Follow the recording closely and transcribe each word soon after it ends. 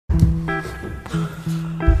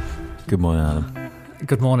Good morning, Adam.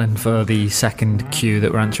 Good morning for the second queue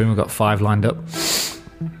that we're answering. We've got 5 lined up.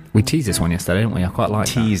 We teased this one yesterday, didn't we? I quite like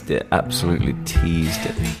teased it. Absolutely teased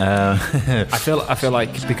it. I feel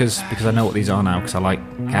like because I know what these are now, because it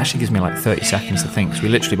actually gives me like 30 seconds to think. So we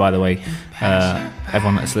literally, by the way,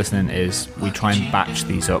 everyone that's listening, we try and batch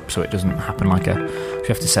these up so it doesn't happen we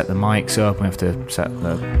have to set the mics up, we have to set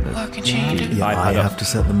the iPad I up. have to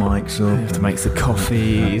set the mics up. We have to make the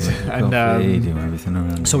coffees. Do And everything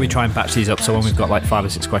around. so we try and batch these up, so when we've got like 5 or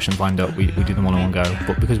 6 questions lined up, we do them all in one go.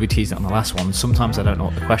 But because we teased it on the last one, sometimes I don't know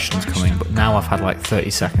what the question's coming, but now I've had like 30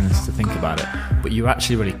 seconds to think about it. But you were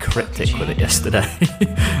actually really cryptic with it yesterday.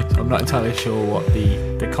 So I'm not entirely sure what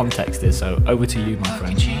the context is, so over to you, my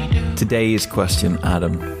friend. Today's question,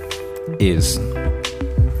 Adam, is,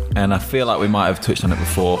 and I feel like we might have touched on it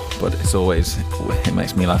before, but it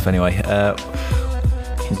makes me laugh anyway.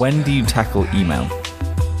 When do you tackle email?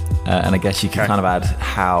 And I guess you can kind of add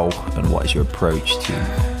how and what is your approach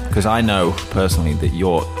to, because I know personally that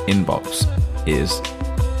your inbox is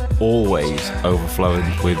always overflowing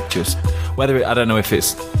with just, I don't know if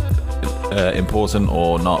it's important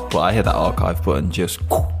or not, but I hit that archive button just.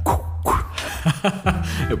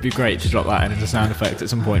 It would be great to drop that in as a sound effect at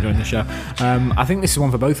some point during the show. I think this is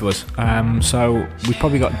one for both of us. So we've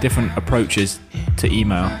probably got different approaches to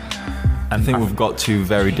email. I think we've got 2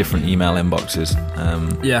 very different email inboxes.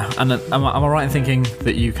 Yeah, and am I right in thinking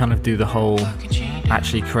that you kind of do the whole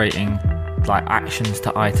actually creating like actions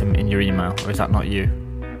to item in your email, or is that not you?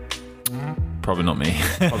 Probably not me.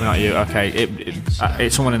 Probably not you. Okay,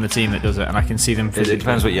 it's someone in the team that does it, and I can see them physically. It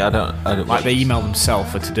depends what. Yeah, I don't. Like they email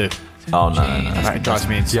themselves for to do. Oh no. That drives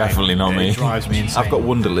me insane. Definitely not me. It drives me insane. I've got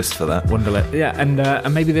Wunderlist for that. Wunderlist. Yeah, and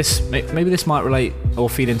maybe this might relate or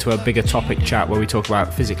feed into a bigger topic chat where we talk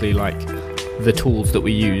about physically like the tools that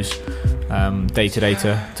we use day to day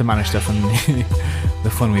to manage stuff and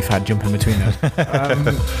the fun we've had jumping between those.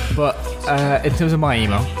 But in terms of my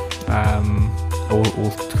email.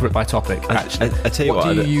 We'll cover it by topic. Actually, I tell you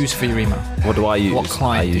what do you use for your email? What do I use? What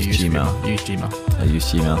client do you use? Gmail. Use Gmail. I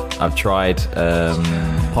use Gmail. I've tried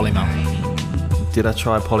Polymail. Did I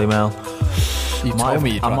try Polymail? You told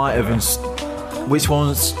me you tried. I might have. Which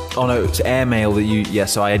ones? Oh no, it's Airmail that you. Yeah,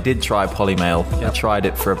 so I did try Polymail. Yep. I tried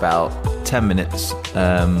it for about 10 minutes,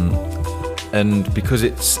 and because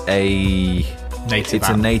it's a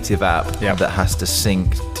native app yep. that has to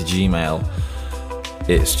sync to Gmail,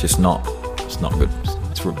 it's just not. It's not good.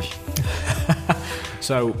 It's rubbish.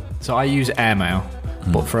 So I use Airmail,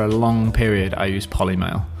 but for a long period I used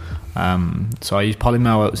Polymail. So I used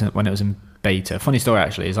Polymail when it was in beta. Funny story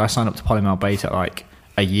actually is I signed up to Polymail beta like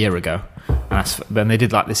a year ago, and then they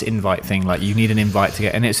did like this invite thing, like you need an invite to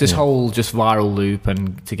get, and it's this whole just viral loop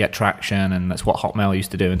and to get traction, and that's what Hotmail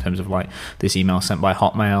used to do in terms of like this email sent by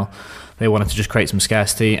Hotmail. They wanted to just create some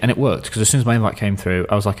scarcity, and it worked because as soon as my invite came through,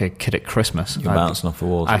 I was like a kid at Christmas. You're bouncing off the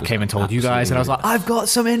walls. I came and told you guys, and I was like, "I've got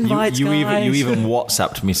some invites." You even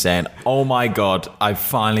WhatsApped me saying, "Oh my god, I've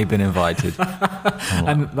finally been invited."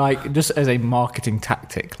 And like just as a marketing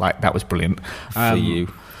tactic, like that was brilliant for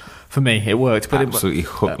you. For me, it worked. But absolutely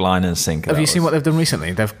hook, line, and sinker. Have you seen what they've done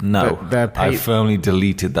recently? I firmly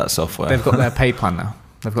deleted that software. They've got their pay plan now.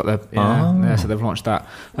 They've got so they've launched that.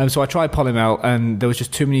 So I tried Polymail, and there was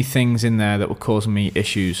just too many things in there that were causing me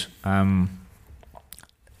issues. It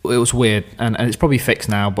was weird, and it's probably fixed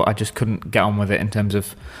now, but I just couldn't get on with it in terms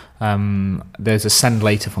of there's a send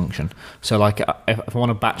later function. So like if I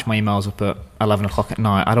want to batch my emails up at 11 o'clock at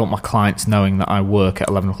night, I don't want my clients knowing that I work at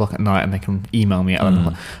 11 o'clock at night and they can email me at 11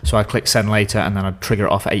 o'clock. So I click send later, and then I'd trigger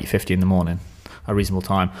it off at 8:50 in the morning. A reasonable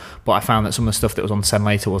time, but I found that some of the stuff that was on send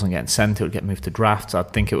later wasn't getting sent. It would get moved to drafts.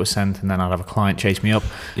 I'd think it was sent, and then I'd have a client chase me up,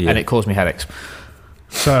 and it caused me headaches.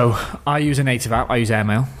 So I use a native app. I use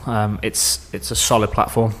Airmail. It's a solid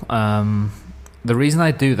platform. The reason I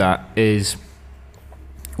do that is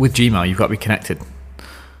with Gmail, you've got to be connected,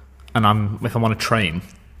 and if I'm on a train,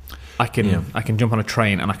 I can jump on a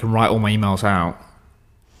train and I can write all my emails out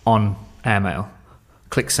on Airmail,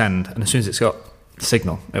 click send, and as soon as it's got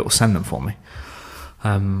signal, it will send them for me.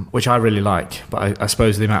 Which I really like, but I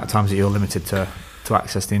suppose the amount of times that you're limited to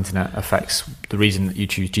access the internet affects the reason that you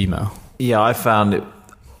choose Gmail. Yeah, I found it,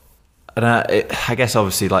 and I guess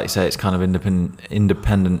obviously, like you say, it's kind of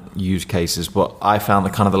independent use cases, but I found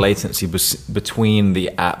the latency between the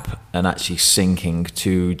app and actually syncing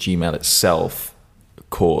to Gmail itself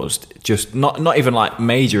caused just not even like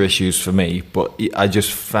major issues for me, but I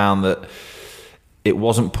just found that it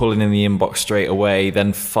wasn't pulling in the inbox straight away,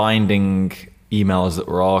 then finding emails that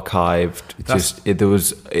were archived.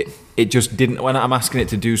 It just didn't. When I'm asking it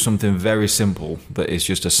to do something very simple that is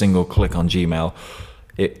just a single click on Gmail,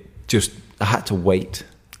 I had to wait.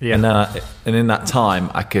 Yeah. And in that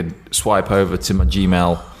time, I could swipe over to my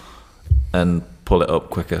Gmail and pull it up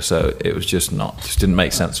quicker. So it was just didn't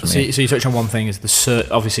make sense for me. So you touch on one thing is the search,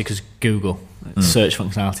 obviously, because Google search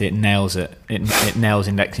functionality, it nails it. It nails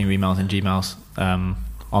indexing your emails and Gmail's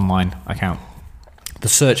online account. The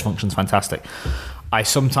search function's fantastic. I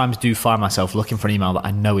sometimes do find myself looking for an email that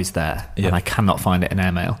I know is there, and I cannot find it in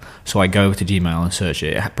Airmail. So I go to Gmail and search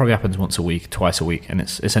it. It probably happens once a week, twice a week, and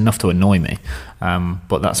it's enough to annoy me.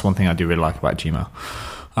 But that's one thing I do really like about Gmail.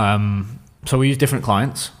 So we use different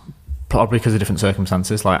clients, probably because of different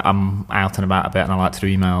circumstances. Like I'm out and about a bit, and I like to do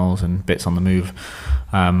emails and bits on the move.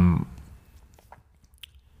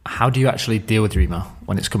 How do you actually deal with your email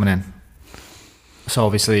when it's coming in? So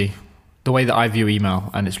obviously, the way that I view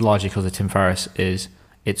email, and it's largely because of Tim Ferriss, is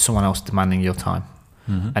it's someone else demanding your time.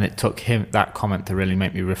 Mm-hmm. And it took that comment to really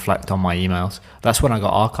make me reflect on my emails. That's when I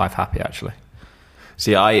got archive happy, actually.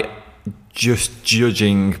 See, just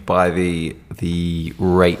judging by the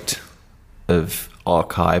rate of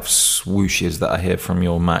archive swooshes that I hear from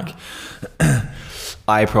your Mac,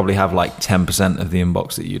 I probably have like 10% of the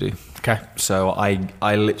inbox that you do. Okay. So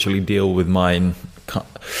I literally deal with mine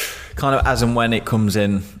kind of as and when it comes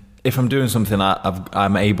in. If I'm doing something,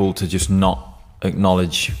 I'm able to just not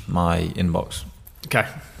acknowledge my inbox. Okay.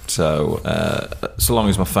 So so long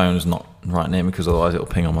as my phone's not right near me, because otherwise it'll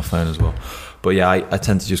ping on my phone as well. But yeah, I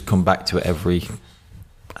tend to just come back to it every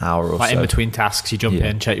hour or like so. In between tasks, you jump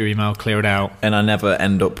in, check your email, clear it out. And I never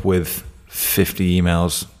end up with 50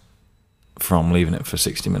 emails from leaving it for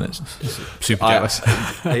 60 minutes. Super jealous.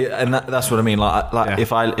 And that's what I mean. Like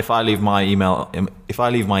if I leave my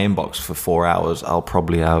inbox for 4 hours, I'll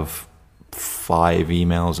probably have 5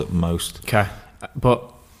 emails at most. Okay,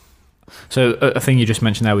 but so a thing you just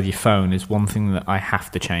mentioned there with your phone is one thing that I have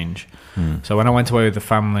to change. So when I went away with the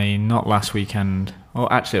family, not last weekend,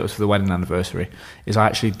 or actually it was for the wedding anniversary, is I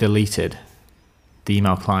actually deleted the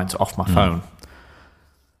email clients off my phone,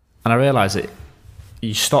 and I realised that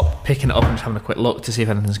you stop picking it up and just having a quick look to see if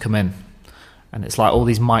anything's come in. And it's like all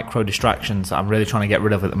these micro distractions that I'm really trying to get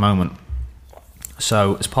rid of at the moment.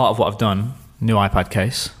 So as part of what I've done, new iPad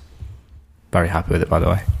case. Very happy with it, by the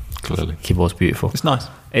way. Clearly. Keyboard's beautiful. It's nice.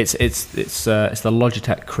 It's the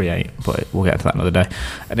Logitech Create, but we'll get to that another day.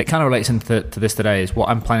 And it kind of relates into this today, is what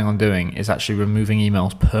I'm planning on doing is actually removing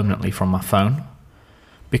emails permanently from my phone.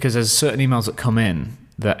 Because there's certain emails that come in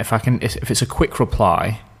that if it's a quick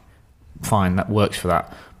reply, fine, that works for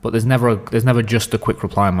that. But there's never just a quick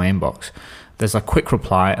reply in my inbox. There's a quick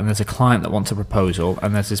reply, and there's a client that wants a proposal,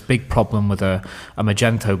 and there's this big problem with a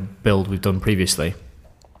Magento build we've done previously.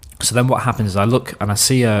 So then what happens is I look and I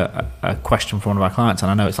see a question from one of our clients,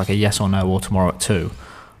 and I know it's like a yes or no or tomorrow at 2.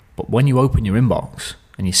 But when you open your inbox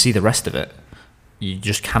and you see the rest of it, you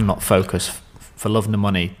just cannot focus for love nor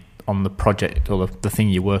money on the project or the thing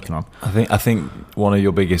you're working on. I think one of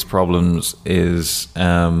your biggest problems is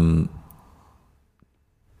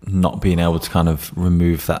not being able to kind of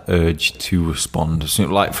remove that urge to respond. So,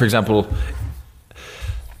 like, for example,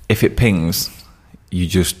 if it pings, you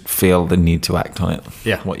just feel the need to act on it.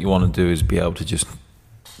 Yeah. What you want to do is be able to just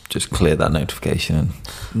clear that notification, and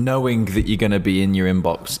knowing that you're going to be in your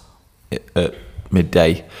inbox at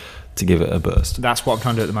midday to give it a burst. That's what I'm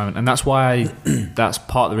trying to do at the moment, and that's why that's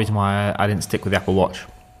part of the reason why I didn't stick with the Apple Watch.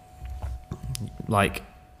 Like,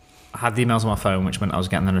 I had the emails on my phone, which meant I was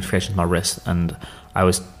getting the notifications on my wrist, and I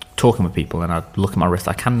was talking with people, and I'd look at my wrist.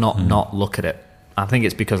 I cannot not look at it. I think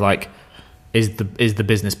it's because, like, is the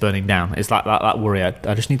business burning down? It's like that worry.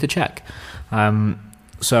 I just need to check.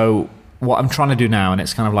 So what I'm trying to do now, and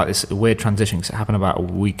it's kind of like this weird transition because it happened about a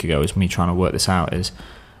week ago, is me trying to work this out, is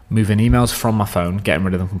moving emails from my phone, getting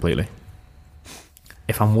rid of them completely.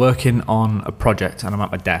 If I'm working on a project and I'm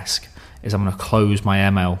at my desk, is I'm going to close my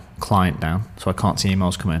email client down so I can't see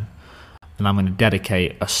emails come in. And I'm going to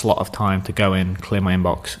dedicate a slot of time to go in, clear my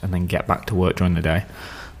inbox, and then get back to work during the day.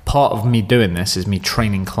 Part of me doing this is me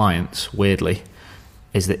training clients, weirdly,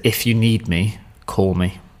 is that if you need me, call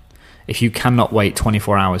me. If you cannot wait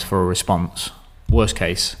 24 hours for a response, worst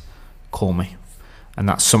case, call me. And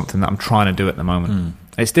that's something that I'm trying to do at the moment.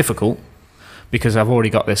 It's difficult because I've already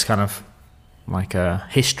got this kind of like a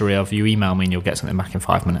history of you email me and you'll get something back in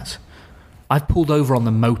 5 minutes. I've pulled over on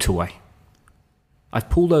the motorway.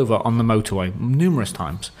 Numerous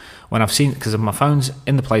times when I've seen, because my phone's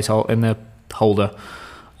in the holder,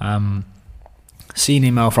 see an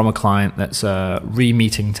email from a client that's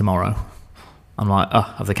re-meeting tomorrow. I'm like,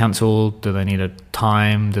 have they cancelled? Do they need a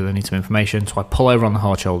time? Do they need some information? So I pull over on the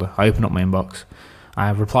hard shoulder. I open up my inbox. I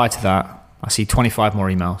reply to that. I see 25 more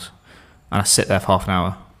emails, and I sit there for half an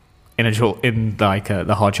hour in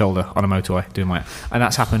the hard shoulder on a motorway doing and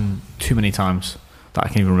that's happened too many times. that I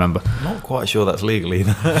can even remember. I'm not quite sure that's legal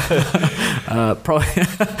either. Probably,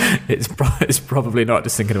 it's probably not,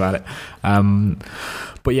 just thinking about it.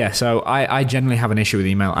 But yeah, so I generally have an issue with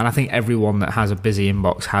email, and I think everyone that has a busy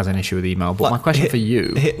inbox has an issue with email. But my question for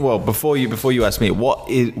you... Well, before you ask me, what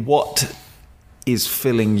is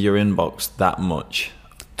filling your inbox that much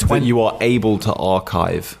that you are able to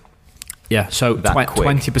archive? Yeah, so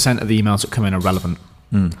 20% of the emails that come in are relevant.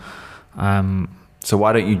 So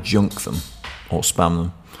why don't you junk them or spam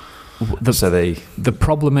them? The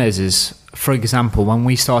problem is, for example, when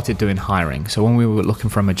we started doing hiring, so when we were looking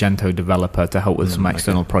for a Magento developer to help with some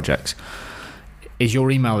external projects, is your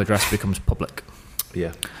email address becomes public.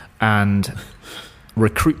 Yeah. And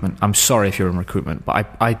recruitment, I'm sorry if you're in recruitment, but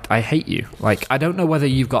I hate you. Like, I don't know whether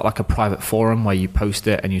you've got like a private forum where you post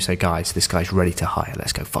it and you say, guys, this guy's ready to hire,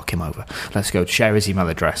 let's go fuck him over, let's go share his email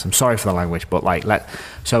address. I'm sorry for the language, but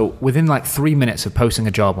so within like 3 minutes of posting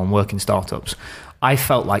a job on Working Startups, I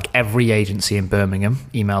felt like every agency in Birmingham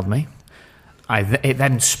emailed me. It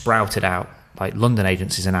then sprouted out, like London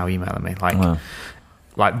agencies are now emailing me.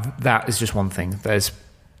 Like that is just one thing. There's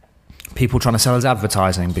people trying to sell us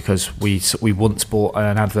advertising because we once bought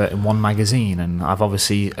an advert in one magazine, and I've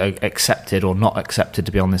obviously accepted or not accepted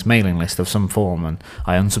to be on this mailing list of some form, and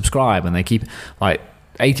I unsubscribe, and they keep, like,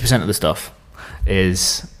 80% of the stuff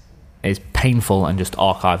is painful and just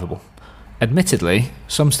archivable. Admittedly,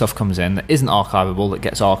 some stuff comes in that isn't archivable that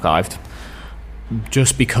gets archived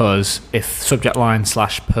just because if subject line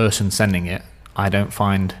 / person sending it I don't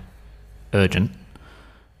find urgent,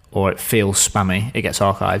 or it feels spammy, it gets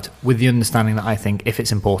archived, with the understanding that I think if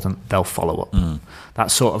it's important, they'll follow up.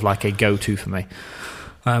 That's sort of like a go-to for me.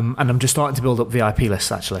 And I'm just starting to build up VIP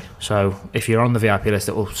lists, actually. So if you're on the VIP list,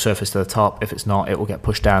 it will surface to the top. If it's not, it will get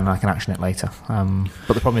pushed down and I can action it later.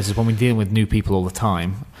 But the problem is when we deal with new people all the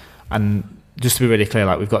time, and just to be really clear,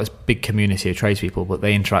 like, we've got this big community of tradespeople, but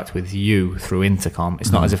they interact with you through Intercom.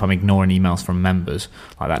 It's not as if I'm ignoring emails from members.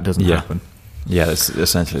 Like, that doesn't happen. Yeah, that's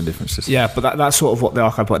essentially a different system. Yeah, but that's sort of what the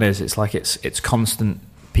archive button is. It's like it's constant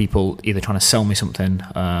people either trying to sell me something,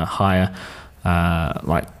 hire,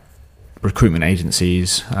 like recruitment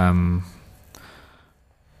agencies,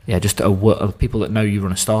 just people that know you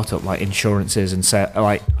run a startup, like insurances, and say,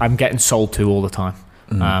 like, I'm getting sold to all the time.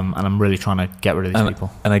 And I'm really trying to get rid of these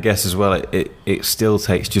people. And I guess as well, it still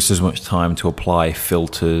takes just as much time to apply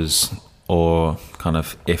filters, or kind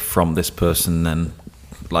of, if from this person, then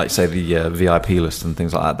like say the VIP list and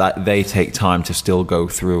things like that they take time to still go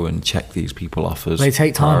through and check these people off as they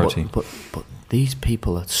take time, priority. But these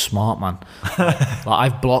people are smart, man. Like,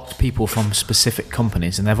 I've blocked people from specific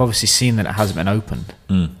companies, and they've obviously seen that it hasn't been opened.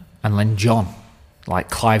 And then John, like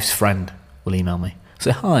Clive's friend, will email me.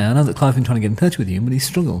 Say, hi, I know that Clive's been trying to get in touch with you, but he's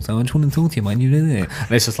struggled, so I just want to talk to you, man. You know it.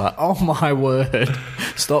 And it's just like, oh my word,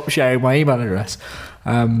 stop sharing my email address.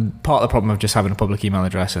 Part of the problem of just having a public email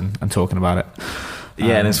address and talking about it.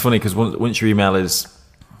 Yeah, and it's funny because once your email has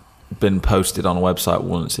been posted on a website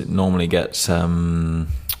once, it normally gets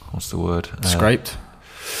what's the word? Scraped,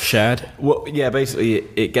 shared. Well, yeah, basically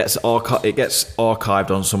it gets archived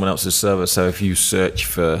on someone else's server. So if you search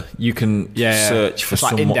for, you can search for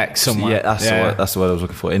someone, like index somewhere. Yeah, that's the word I was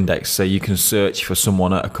looking for. Index. So you can search for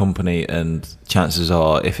someone at a company, and chances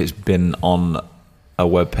are, if it's been on a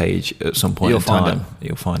web page at some point in time,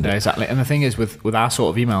 you'll find it. Yeah, exactly. And the thing is, with our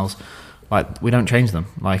sort of emails, like, we don't change them.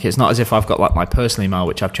 Like, it's not as if I've got like my personal email,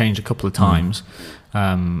 which I've changed a couple of times.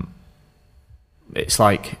 It's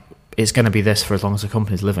like, it's going to be this for as long as the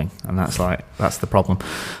company's living, and that's the problem.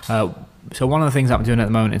 So one of the things I'm doing at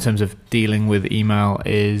the moment in terms of dealing with email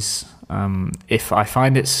is, if I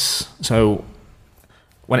find so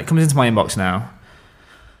when it comes into my inbox now,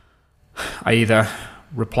 I either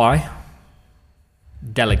reply,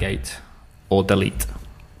 delegate, or delete,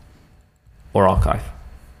 or archive.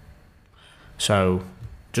 So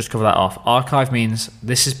just cover that off. Archive means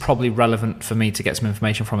this is probably relevant for me to get some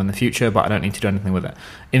information from in the future, but I don't need to do anything with it.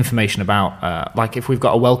 Information about, like if we've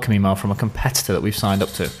got a welcome email from a competitor that we've signed up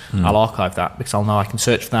to, I'll archive that because I'll know I can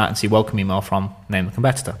search for that and see welcome email from, name the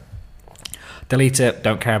competitor. Delete it,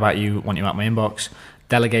 don't care about you, want you out of my inbox.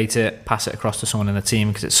 Delegate it, pass it across to someone in the team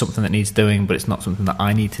because it's something that needs doing, but it's not something that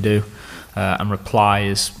I need to do. And reply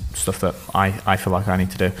is stuff that I feel like I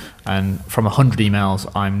need to do. And from 100 emails,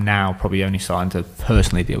 I'm now probably only starting to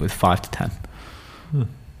personally deal with 5 to 10.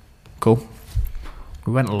 Cool.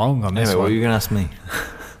 We went long on this one. What were you going to ask me?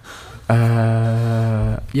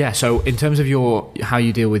 So in terms of how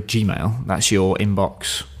you deal with Gmail, that's your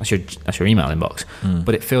inbox. That's your email inbox.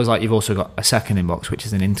 But it feels like you've also got a second inbox, which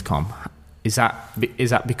is an Intercom. Is that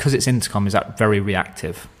because it's Intercom? Is that very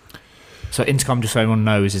reactive? So Intercom, just so everyone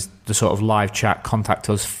knows, is the sort of live chat, contact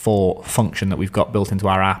us for function that we've got built into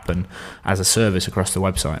our app and as a service across the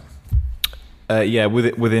website.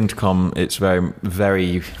 With Intercom, it's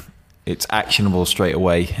very, it's actionable straight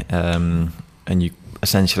away, and you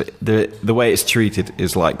essentially the way it's treated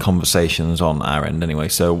is like conversations on our end anyway.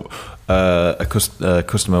 So a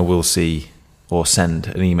customer will see or send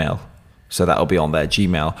an email, so that'll be on their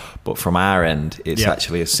Gmail. But from our end, it's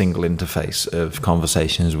actually a single interface of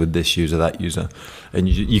conversations with this user, that user, and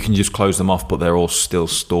you can just close them off, but they're all still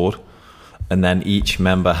stored. And then each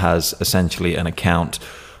member has essentially an account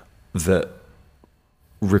that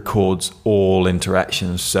records all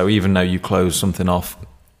interactions. So even though you close something off,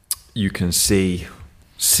 you can see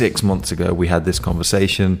 6 months ago we had this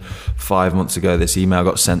conversation, 5 months ago this email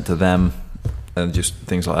got sent to them, and just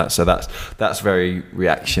things like that. So that's very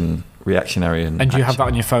reactionary. And do you have that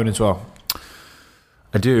on your phone as well?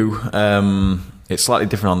 I do. It's slightly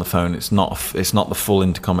different on the phone. It's not the full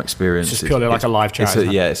Intercom experience. It's just purely like a live chat.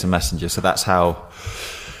 It's a messenger. So that's how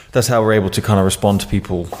we're able to kind of respond to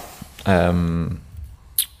people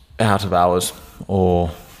out of hours,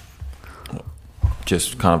 or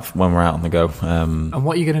just kind of when we're out on the go. And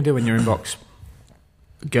what are you going to do when your inbox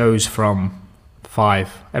goes from 5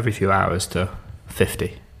 every few hours to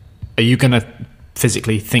 50? Are you going to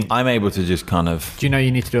physically think? I'm able to just kind of... Do you know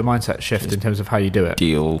you need to do a mindset shift in terms of how you do it?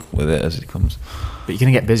 Deal with it as it comes. But you're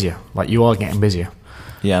going to get busier. Like, you are getting busier.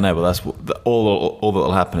 Yeah, I know, but that's all that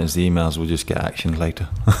will happen is the emails will just get actioned later.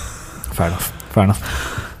 Fair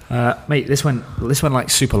enough. Mate, this went like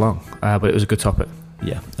super long, but it was a good topic.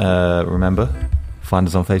 Yeah. Remember, find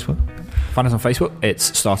us on Facebook. Find us on Facebook.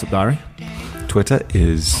 It's Startup Diary. Twitter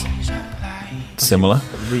is similar.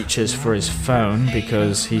 Reaches for his phone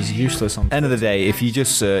because he's useless on Twitter. End of the day, if you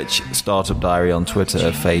just search Startup Diary on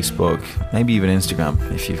Twitter, Facebook, maybe even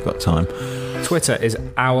Instagram if you've got time. Twitter is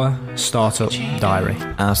Our Startup Diary.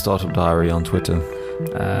 Our Startup Diary on Twitter.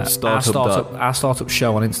 Our startup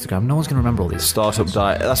show on Instagram. No one's going to remember all these. Startup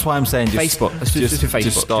Diary. That's why I'm saying Facebook. Let's just do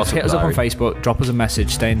Facebook. Just hit us up on Facebook. Drop us a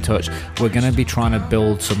message. Stay in touch. We're going to be trying to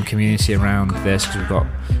build some community around this because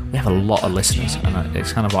we have a lot of listeners and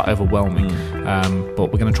it's kind of like overwhelming.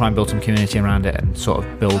 But we're going to try and build some community around it and sort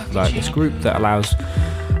of build like this group that allows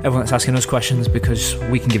everyone that's asking us questions, because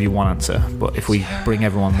we can give you one answer, but if we bring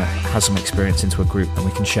everyone that has some experience into a group, then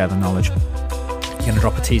we can share the knowledge. You're going to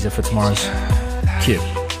drop a teaser for tomorrow's Q.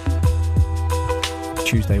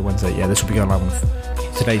 Tuesday, Wednesday. Yeah, this will be going live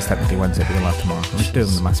on... Today's technically Wednesday, but we're live tomorrow. I'm just doing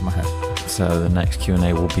the maths in my head. So the next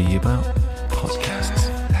Q&A will be about podcasts.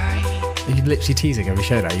 Are you literally teasing every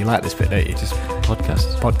show now? You like this bit, don't you? Just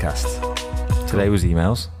podcasts. Today was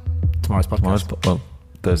emails. Tomorrow's podcast.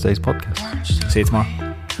 Thursday's podcast. See you tomorrow.